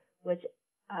you, which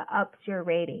ups your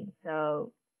rating.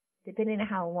 So depending on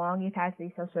how long you've had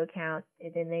these social accounts,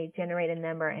 and then they generate a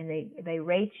number and they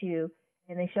rate you,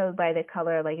 and they show by the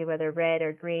color, like whether red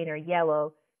or green or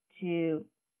yellow, to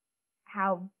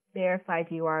how verified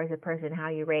you are as a person, how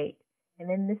you rate. And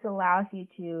then this allows you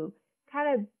to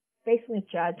kind of basically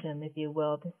judge them, if you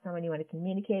will. If this is someone you want to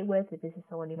communicate with, if this is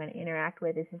someone you want to interact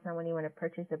with, if this is someone you want to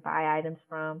purchase or buy items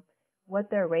from, what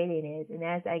their rating is. And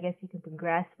as I guess you can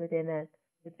progress within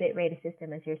the bit-rated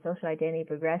system, as your social identity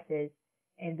progresses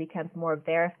and becomes more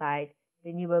verified,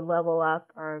 then you will level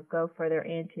up or go further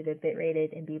into the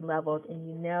bit-rated and be leveled, and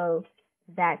you know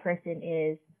that person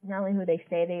is not only who they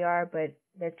say they are, but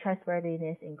their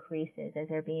trustworthiness increases as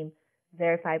they're being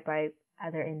verified by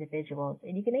other individuals.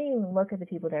 And you can even look at the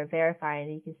people that are verified,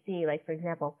 and you can see, like, for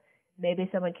example, maybe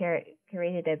someone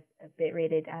created a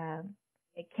bit-rated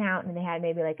account and they had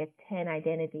maybe like a 10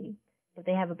 identity, but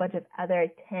they have a bunch of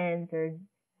other 10s or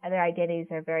other identities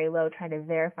that are very low, trying to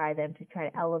verify them to try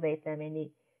to elevate them. And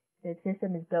the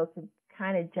system is built to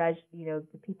kind of judge, the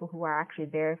people who are actually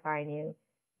verifying you,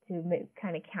 to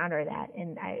kind of counter that.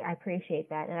 And I appreciate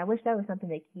that. And I wish that was something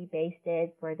that Keybase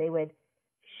did, where they would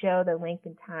show the length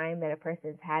and time that a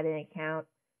person's had an account,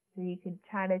 so you could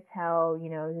try to tell,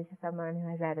 this is someone who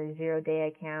has had a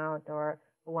 0-day account or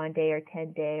a 1-day or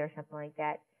 10-day or something like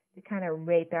that, to kind of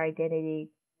rate their identity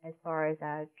as far as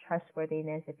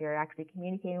trustworthiness, if you're actually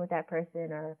communicating with that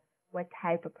person or what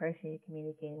type of person you're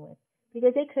communicating with.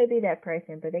 Because they could be that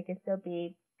person, but they can still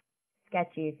be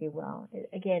sketchy, if you will.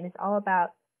 Again, it's all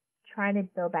about trying to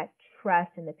build that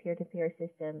trust in the peer-to-peer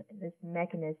system, this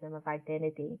mechanism of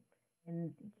identity.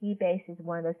 And Keybase is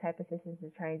one of those type of systems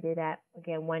that's trying to do that.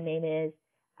 Again, one name is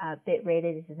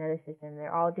BitRated is another system.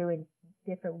 They're all doing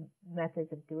different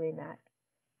methods of doing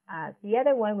that. The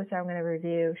other one, which I'm going to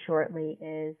review shortly,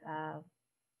 is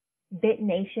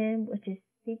BitNation, which is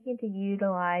seeking to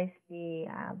utilize the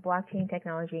blockchain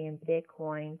technology in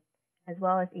Bitcoin, as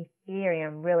well as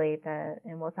Ethereum, really,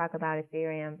 and we'll talk about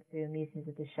Ethereum through Musings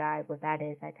of the Shy, what that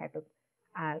is, that type of,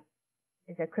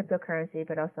 it's a cryptocurrency,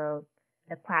 but also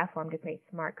a platform to create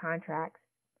smart contracts.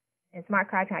 And smart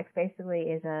contracts basically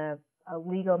is a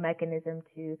legal mechanism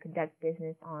to conduct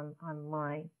business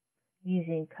online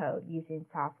using code, using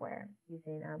software,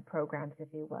 using programs, if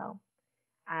you will.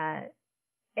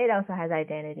 It also has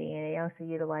identity, and it also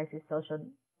utilizes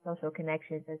social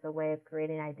connections as a way of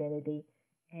creating identity.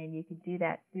 And you can do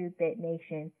that through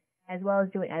BitNation, as well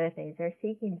as doing other things. They're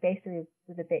seeking, basically,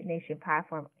 with the BitNation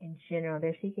platform in general,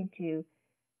 they're seeking to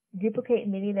duplicate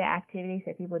many of the activities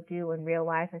that people do in real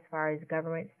life as far as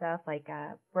government stuff, like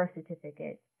birth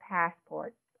certificates,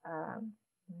 passports,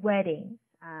 weddings,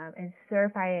 and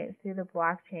certify it through the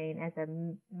blockchain as a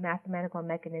mathematical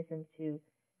mechanism to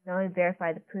not only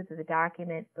verify the proof of the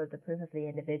document, but the proof of the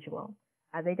individual.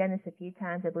 They've done this a few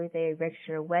times. I believe they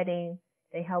register a wedding.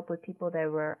 They help with people that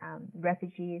were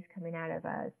refugees coming out of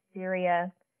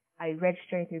Syria,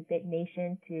 registering through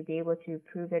BitNation to be able to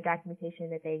prove their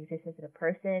documentation that they exist as a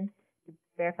person, to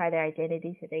verify their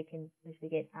identity so they can usually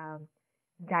get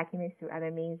documents through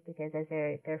other means, because as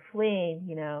they're fleeing,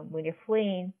 when you're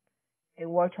fleeing a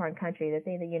war-torn country, the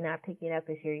thing that you're not picking up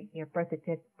is your birth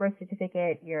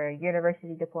certificate, your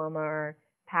university diploma, or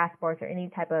passports, or any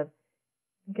type of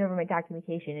government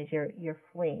documentation. Is you're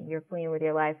fleeing. You're fleeing with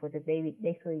your life, with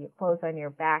basically your clothes on your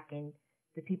back and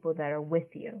the people that are with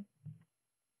you.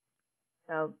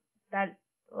 So that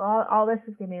all this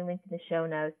is going to be linked in the show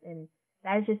notes, and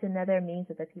that is just another means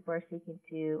that the people are seeking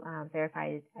to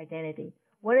verify identity.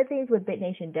 One of the things what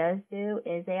BitNation does do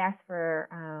is they ask for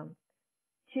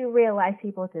to real-life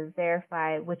people to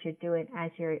verify what you're doing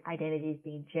as your identity is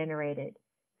being generated.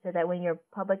 So that when your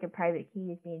public and private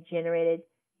key is being generated,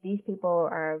 these people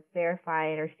are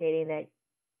verifying or stating that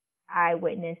I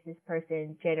witnessed this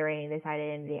person generating this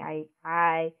identity.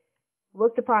 I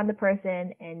looked upon the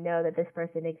person and know that this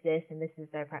person exists and this is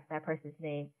that person's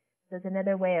name. So it's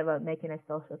another way of making a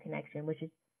social connection, which is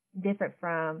different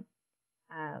from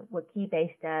what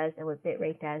Keybase does and what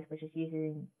Bitrate does, which is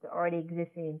using the already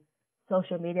existing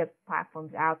social media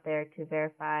platforms out there to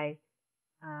verify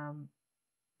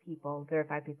people's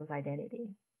identity.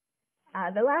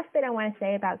 The last bit I want to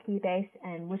say about Keybase,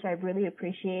 and which I really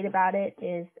appreciate about it,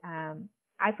 is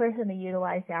I personally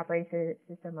utilize the operating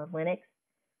system of Linux.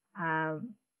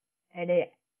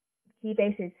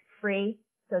 Keybase is free,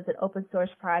 so it's an open source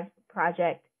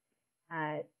project.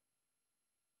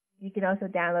 You can also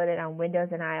download it on Windows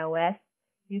and iOS.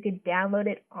 You can download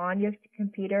it on your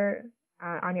computer,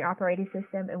 on your operating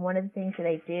system, and one of the things that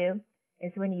they do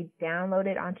is when you download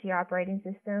it onto your operating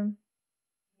system,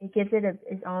 it gives it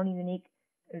its own unique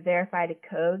verified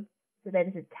code so that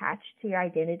it's attached to your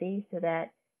identity, so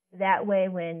that way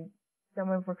when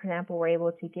someone, for example, were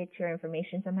able to get your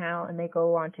information somehow and they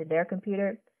go onto their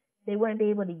computer, they wouldn't be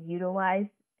able to utilize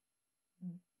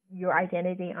your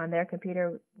identity on their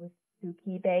computer through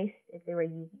Keybase if they were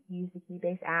to use the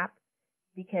Keybase app,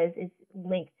 because it's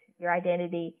linked. Your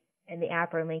identity and the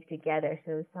app are linked together,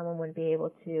 so someone would be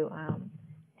able to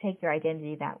take your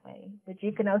identity that way. But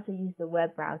you can also use the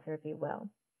web browser, if you will,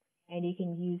 and you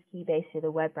can use Keybase through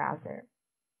the web browser.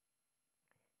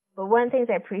 But one of the things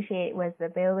I appreciate was the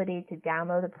ability to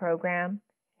download the program,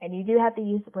 and you do have to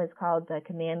use what's called the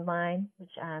command line,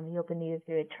 which you open either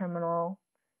through a terminal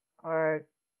or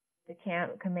the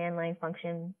command line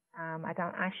function. I'm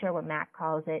not sure what Mac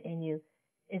calls it, and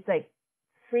it's like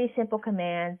 3 simple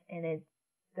commands, and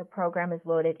the program is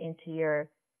loaded into your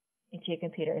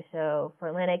computer. So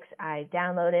for Linux, I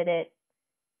downloaded it,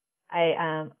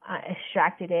 I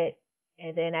extracted it,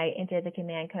 and then I entered the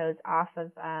command codes off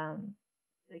of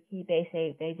the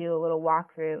Keybase. They do a little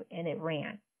walkthrough, and it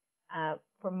ran.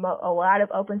 For a lot of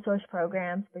open source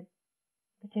programs, but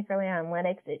particularly on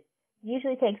Linux, it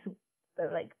usually takes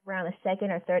like around the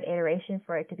second or third iteration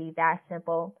for it to be that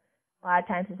simple. A lot of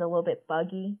times it's a little bit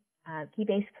buggy.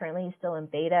 Keybase currently is still in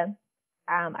beta.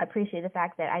 I appreciate the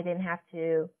fact that I didn't have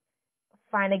to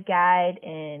find a guide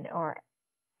or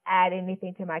add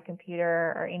anything to my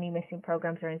computer or any missing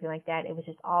programs or anything like that. It was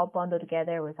just all bundled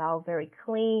together. It was all very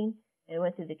clean. It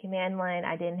went through the command line.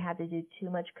 I didn't have to do too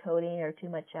much coding or too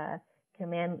much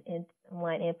command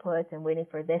line inputs and waiting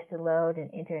for this to load and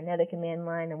enter another command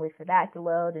line and wait for that to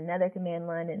load, another command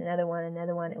line and another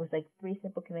one. It was like 3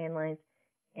 simple command lines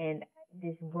and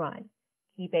just run,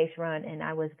 Keybase run, and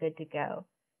I was good to go.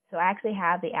 So I actually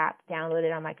have the app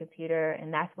downloaded on my computer,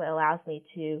 and that's what allows me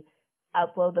to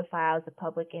upload the files, the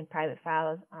public and private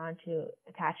files,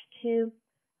 attached to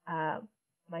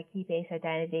my Keybase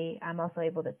identity. I'm also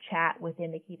able to chat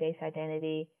within the Keybase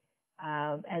identity,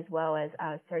 as well as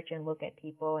search and look at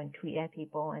people and tweet at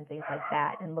people and things like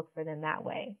that and look for them that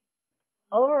way.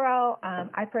 Overall,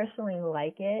 I personally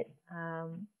like it.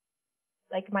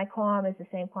 Like my qualm is the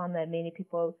same qualm that many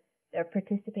people that are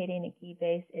participating in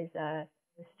Keybase is the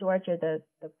storage of the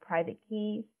private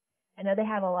keys. I know they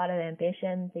have a lot of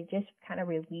ambitions. They just kind of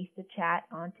released the chat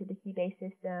onto the Keybase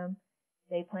system.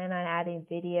 They plan on adding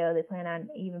video. They plan on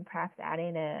even perhaps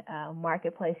adding a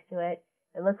marketplace to it.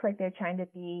 It looks like they're trying to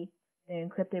be the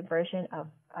encrypted version of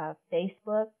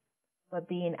Facebook, but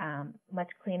being much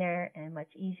cleaner and much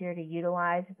easier to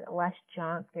utilize, less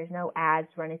junk. There's no ads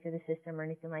running through the system or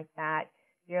anything like that.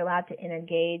 You're allowed to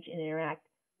engage and interact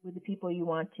with the people you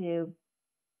want to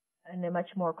in a much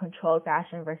more controlled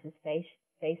fashion versus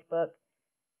Facebook.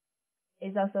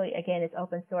 It's also, again, it's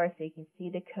open source, so you can see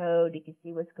the code, you can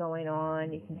see what's going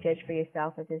on, you can judge for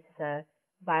yourself if this is a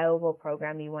viable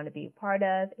program you want to be a part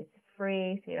of. It's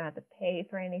free, so you don't have to pay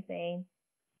for anything.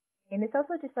 And it's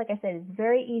also just, like I said, it's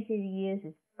very easy to use.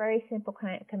 It's very simple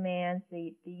commands.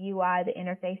 The UI, the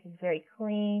interface is very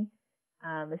clean.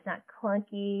 It's not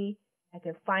clunky. I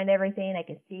can find everything. I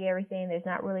can see everything. There's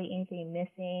not really anything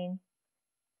missing.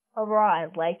 Overall, I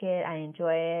like it. I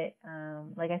enjoy it.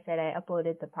 Like I said, I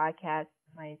uploaded the podcast,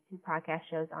 my 2 podcast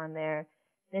shows on there.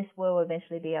 This will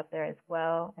eventually be up there as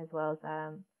well as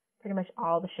pretty much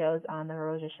all the shows on the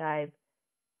Rosa Scheib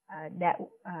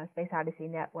Space Odyssey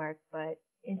network. But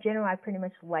in general, I pretty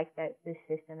much like this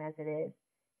system as it is.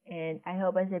 And I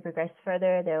hope as they progress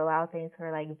further, they'll allow things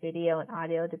for like video and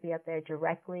audio to be up there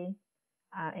directly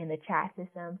in the chat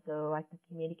system, so I can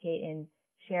communicate and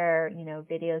share,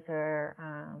 videos or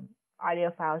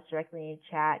audio files directly in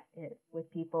chat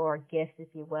with people, or GIFs,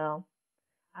 if you will,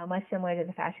 much similar to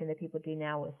the fashion that people do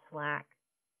now with Slack.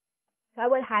 So I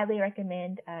would highly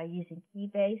recommend using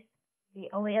Keybase. The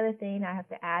only other thing I have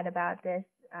to add about this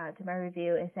to my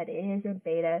review is that it is in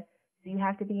beta, so you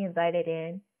have to be invited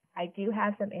in. I do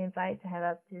have some invites. I have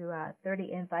up to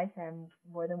 30 invites I'm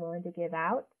more than willing to give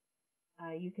out.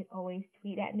 You can always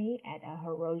tweet at me at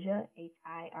Hiroja,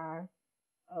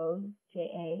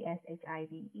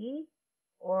 HIROJASHIVE,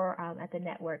 or at the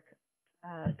network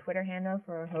Twitter handle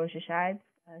for Hiroja Shives,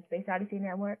 Space Odyssey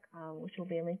Network, which will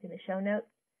be linked in the show notes.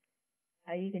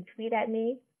 You can tweet at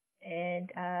me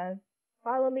and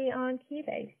follow me on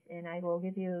Keybase, and I will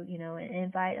give you, an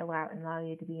invite, allow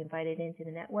you to be invited into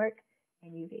the network.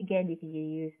 And you can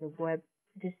use the web,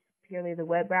 just purely the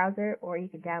web browser, or you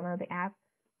can download the app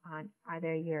on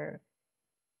either your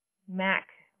Mac,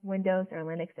 Windows, or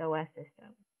Linux OS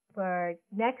system. For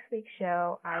next week's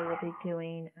show, I will be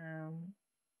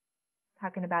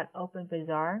talking about Open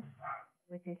Bazaar,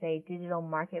 which is a digital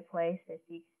marketplace that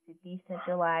seeks to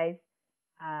decentralize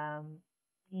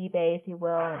eBay, if you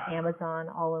will, and Amazon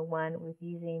all in one, with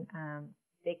using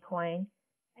Bitcoin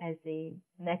as the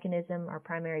mechanism or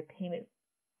primary payment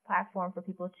platform for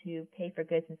people to pay for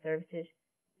goods and services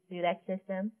through that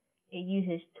system. It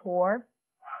uses Tor,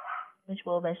 which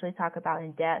we'll eventually talk about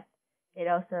in depth. It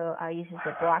also uses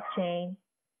the blockchain.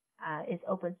 It's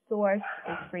open source.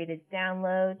 It's free to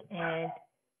download, and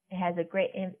it has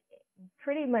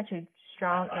pretty much a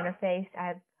strong interface.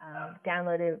 I've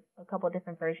downloaded a couple of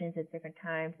different versions at different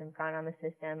times and gone on the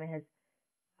system. It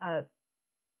has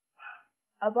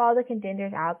of all the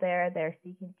contenders out there, they're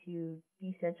seeking to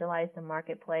decentralize the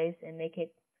marketplace and make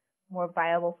it more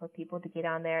viable for people to get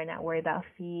on there and not worry about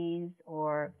fees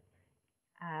or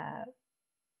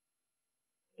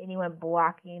anyone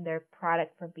blocking their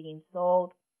product from being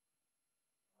sold.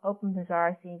 Open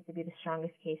Bazaar seems to be the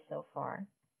strongest case so far.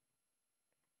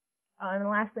 And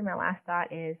lastly, my last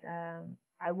thought is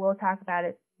I will talk about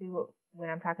it when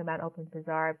I'm talking about Open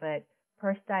Bazaar, but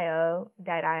Purse.io,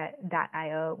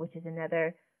 which is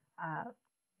another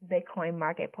Bitcoin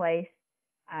marketplace.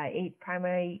 It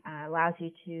primarily allows you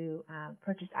to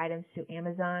purchase items through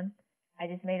Amazon. I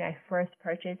just made my first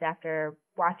purchase after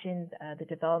watching the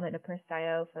development of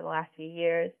Purse.io for the last few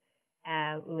years.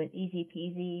 It was easy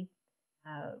peasy.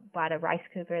 Bought a rice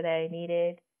cooker that I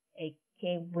needed. It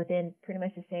came within pretty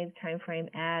much the same time frame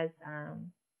as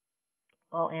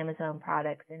all Amazon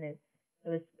products, and it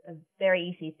was a very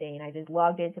easy thing. I just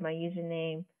logged into my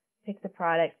username, picked the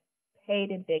product,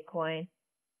 paid in Bitcoin,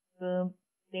 boom,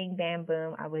 bing, bam,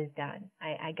 boom, I was done.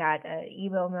 I got an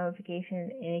email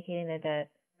notification indicating that the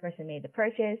person made the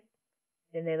purchase.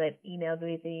 Then they emailed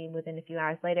me within a few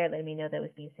hours later, letting me know that it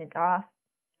was being sent off,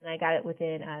 and I got it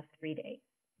within 3 days,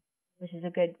 which is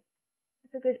a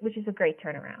great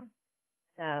turnaround.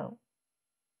 So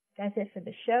that's it for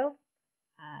the show.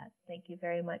 Thank you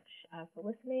very much for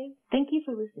listening. Thank you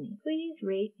for listening. Please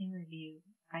rate and review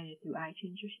either through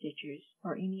iTunes or Stitchers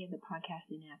or any of the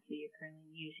podcasting apps that you're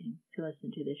currently using to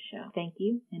listen to this show. Thank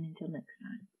you, and until next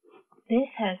time. This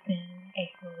has been a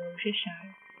Hiroja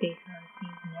Shives Space Odyssey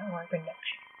Network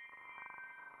production.